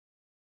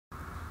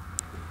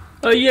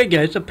Oh yeah,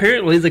 guys,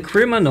 apparently the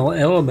criminal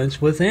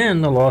elements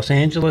within the Los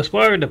Angeles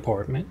Fire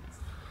Department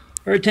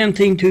are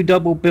attempting to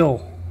double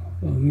bill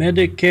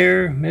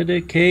Medicare,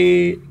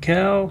 Medicaid,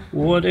 Cal,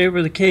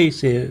 whatever the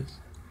case is.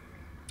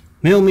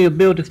 Mail me a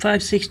bill to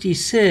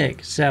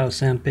 566 South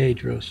San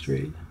Pedro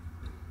Street.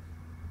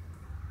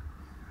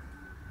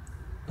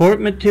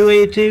 Portman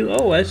 282,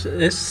 oh, that's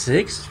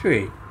 6th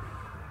Street.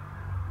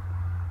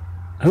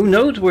 Who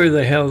knows where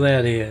the hell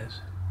that is?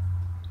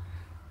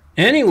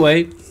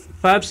 Anyway,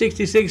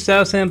 566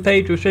 South San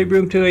Pedro Street,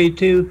 room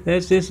 282.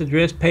 That's this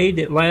address. Paid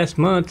it last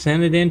month.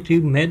 Sent it into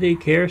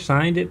Medicare.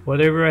 Signed it.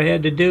 Whatever I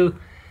had to do.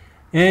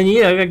 And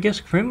yeah, I guess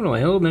criminal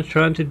elements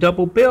trying to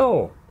double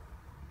bill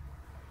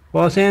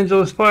Los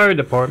Angeles Fire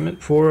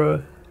Department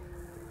for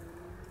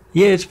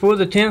it's for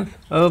the 10th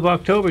of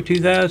October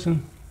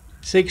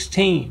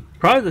 2016.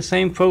 Probably the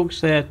same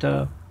folks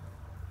that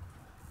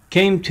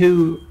came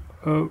to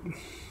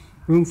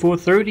room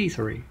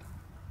 433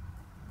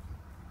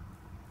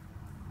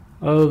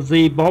 of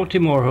the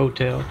Baltimore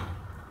Hotel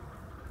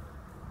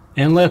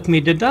and left me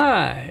to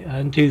die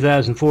in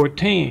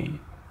 2014.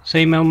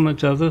 Same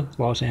elements of the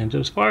Los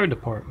Angeles Fire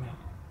Department.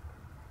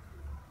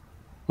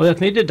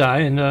 Left me to die,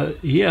 and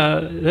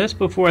that's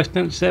before I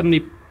spent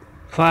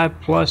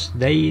 75 plus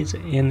days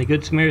in the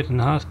Good Samaritan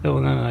Hospital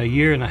and then a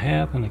year and a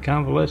half in the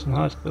convalescent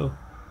hospital.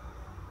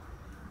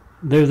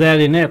 They're that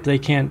inept they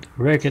can't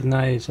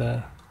recognize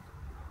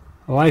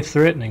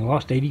life-threatening.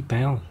 Lost 80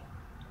 pounds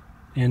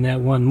in that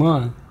 1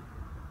 month.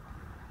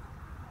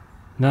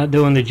 Not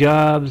doing the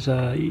jobs.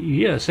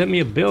 Sent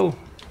me a bill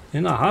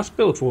in the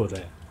hospital for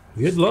that.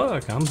 Good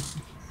luck. I'm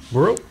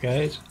broke,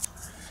 guys.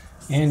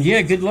 And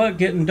yeah, good luck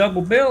getting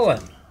double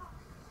billing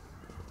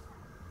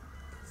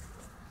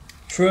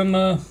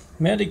from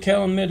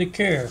Medi-Cal and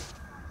Medicare.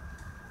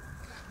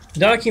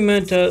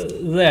 Document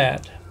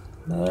that.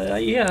 I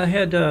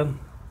had... they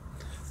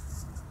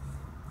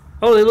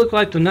look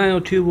like the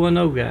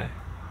 90210 guy.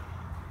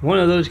 One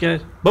of those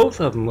guys.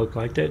 Both of them look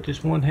like that.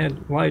 Just one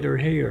had lighter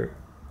hair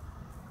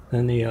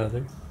than the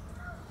other.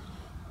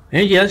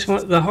 And yes,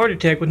 the heart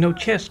attack with no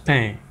chest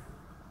pain.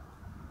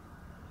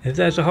 If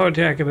that's a heart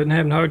attack, I've been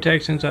having a heart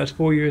attack since I was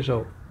 4 years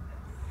old.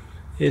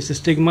 It's the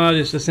stigmata,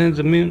 it's the sins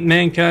of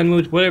mankind,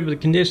 moods, whatever the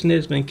condition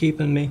is, been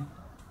keeping me,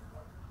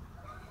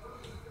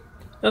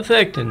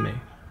 affecting me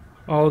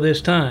all this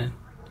time.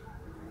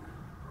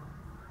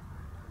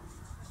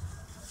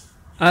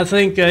 I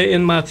think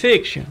in my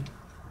fiction,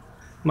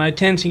 my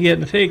attention getting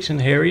the fiction,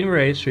 Harry and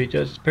Ray, Street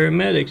Justice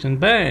Paramedics, and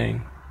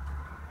bang,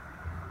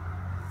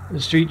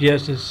 the Street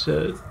Justice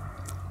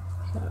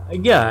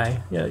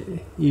guy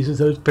uses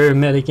those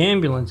paramedic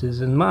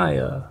ambulances in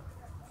my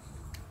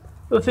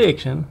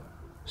fiction,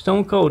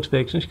 Stone Cold's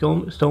fiction,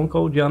 Stone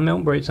Cold John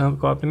Milton Braid, son of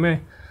Carpenter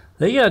Mary.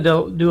 They got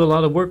to do a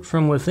lot of work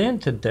from within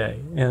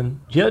today,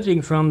 and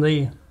judging from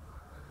the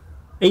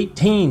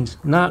 18s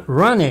not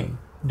running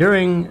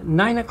during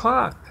 9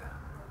 o'clock,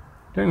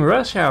 during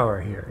rush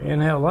hour here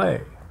in LA,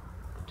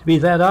 to be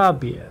that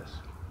obvious.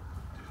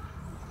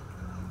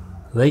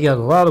 They got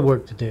a lot of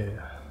work to do.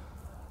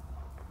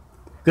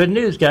 Good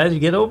news, guys, you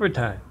get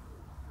overtime.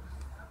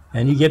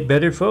 And you get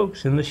better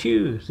folks in the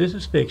shoes. This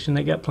is fiction.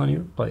 They got plenty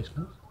of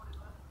replacements.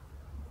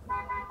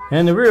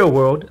 And the real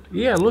world,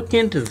 look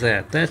into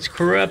that. That's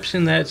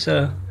corruption. That's,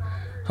 I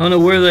don't know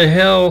where the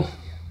hell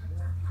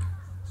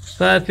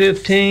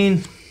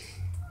 515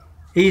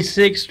 East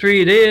 6th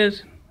Street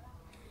is.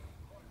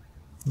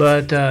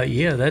 But,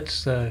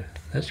 that's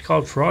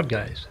called fraud,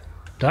 guys.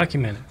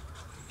 Document it.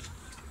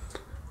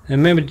 And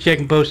remember to check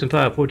and post in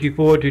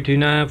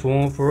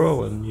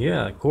 5-424-229-4140. And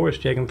of course,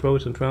 check and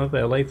post in front of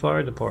the LA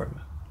Fire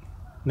Department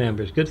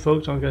members. Good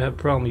folks aren't going to have a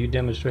problem with you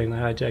demonstrating the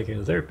hijacking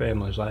of their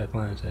families'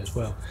 lifelines as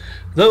well.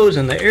 Those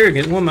and the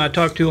arrogant woman I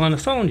talked to on the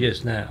phone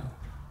just now,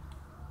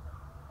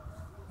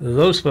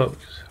 those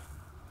folks,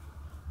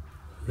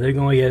 they're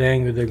going to get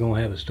angry. They're going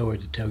to have a story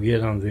to tell.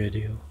 Get on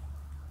video.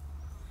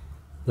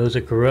 Those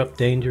are corrupt,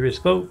 dangerous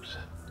folks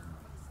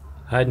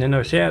hiding in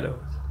our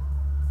shadows.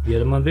 Get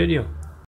them on video.